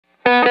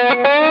Hey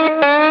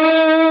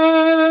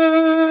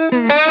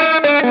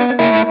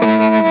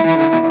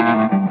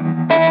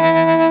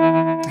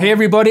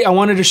everybody, I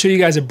wanted to show you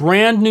guys a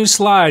brand new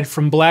slide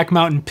from Black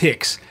Mountain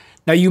Picks.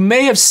 Now you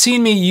may have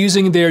seen me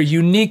using their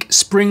unique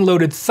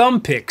spring-loaded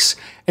thumb picks,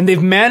 and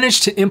they've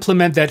managed to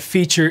implement that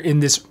feature in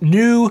this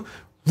new,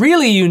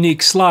 really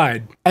unique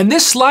slide. And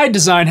this slide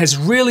design has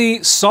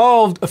really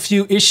solved a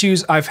few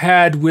issues I've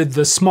had with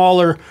the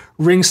smaller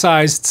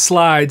ring-sized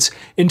slides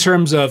in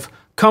terms of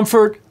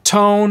comfort,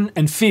 tone,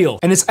 and feel.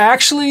 And it's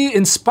actually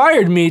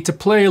inspired me to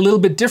play a little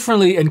bit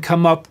differently and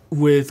come up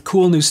with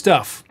cool new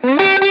stuff.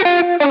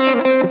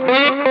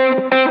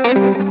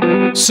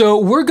 So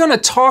we're gonna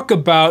talk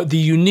about the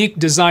unique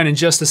design in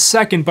just a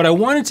second, but I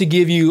wanted to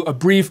give you a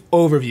brief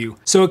overview.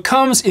 So it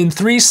comes in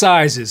 3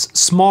 sizes: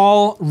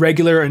 small,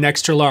 regular, and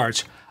extra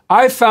large.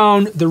 I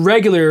found the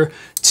regular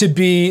to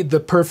be the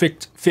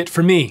perfect fit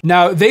for me.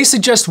 Now, they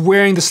suggest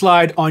wearing the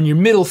slide on your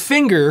middle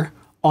finger,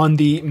 on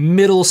the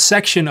middle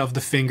section of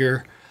the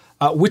finger,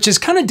 which is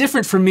kind of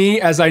different for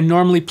me as I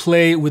normally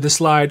play with the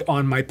slide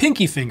on my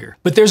pinky finger.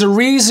 But there's a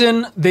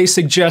reason they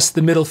suggest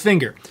the middle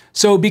finger.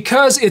 So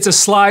because it's a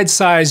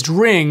slide-sized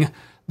ring,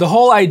 the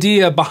whole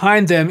idea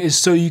behind them is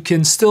so you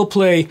can still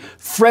play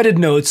fretted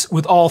notes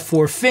with all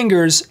 4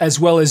 fingers, as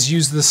well as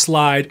use the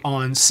slide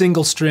on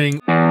single string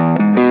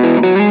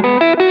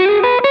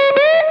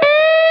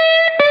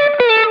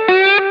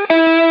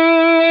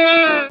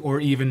or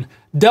even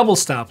double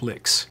stop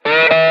licks.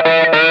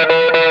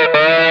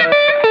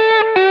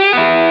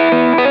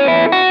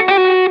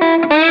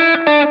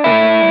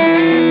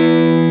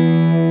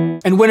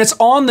 And when it's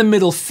on the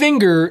middle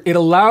finger, it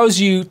allows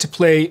you to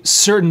play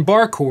certain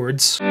bar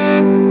chords,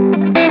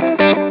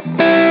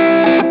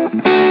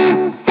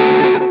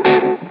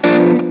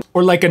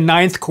 or like a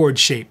 9th chord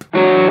shape.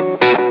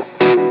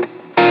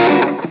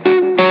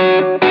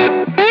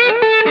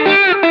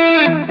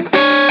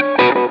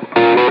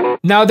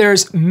 Now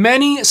there's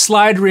many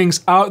slide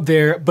rings out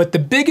there, but the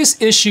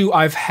biggest issue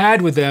I've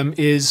had with them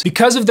is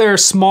because of their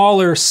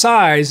smaller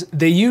size,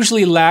 they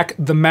usually lack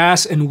the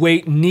mass and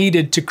weight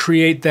needed to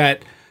create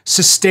that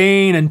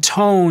sustain and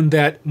tone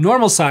that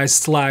normal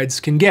sized slides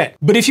can get.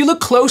 But if you look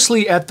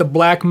closely at the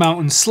Black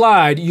Mountain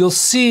slide, you'll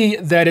see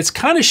that it's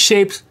kind of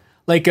shaped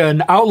like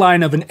an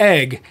outline of an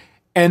egg,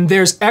 and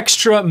there's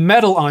extra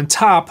metal on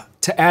top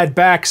to add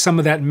back some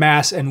of that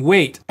mass and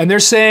weight. And they're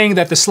saying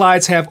that the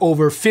slides have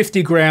over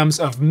 50 grams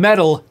of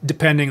metal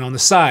depending on the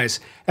size.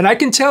 And I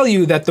can tell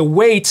you that the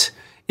weight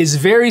is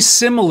very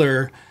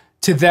similar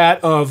to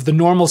that of the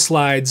normal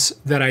slides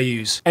that I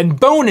use. And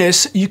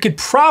bonus, you could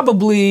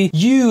probably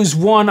use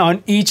one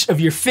on each of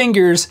your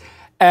fingers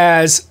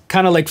as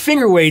kind of like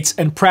finger weights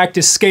and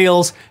practice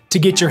scales to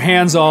get your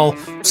hands all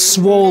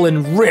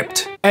swollen,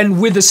 ripped.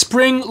 And with the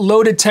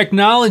spring-loaded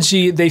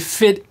technology, they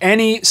fit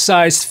any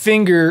sized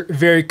finger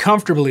very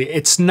comfortably.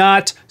 It's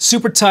not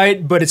super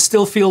tight, but it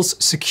still feels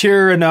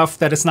secure enough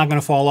that it's not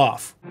gonna fall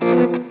off.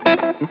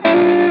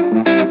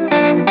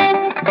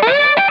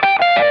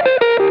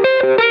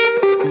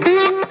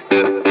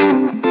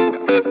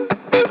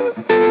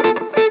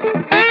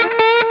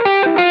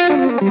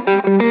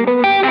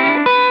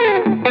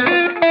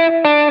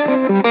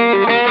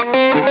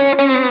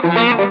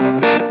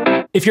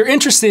 If you're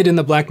interested in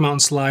the Black Mountain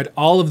slide,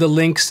 all of the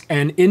links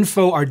and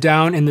info are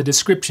down in the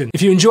description.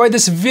 If you enjoyed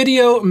this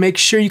video, make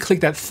sure you click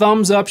that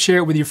thumbs up, share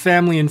it with your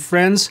family and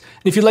friends.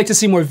 And if you'd like to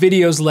see more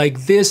videos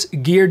like this,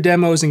 gear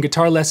demos and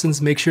guitar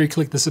lessons, make sure you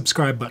click the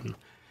subscribe button.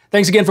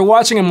 Thanks again for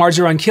watching. I'm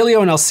RJ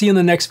Ronquillo, and I'll see you in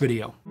the next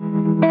video.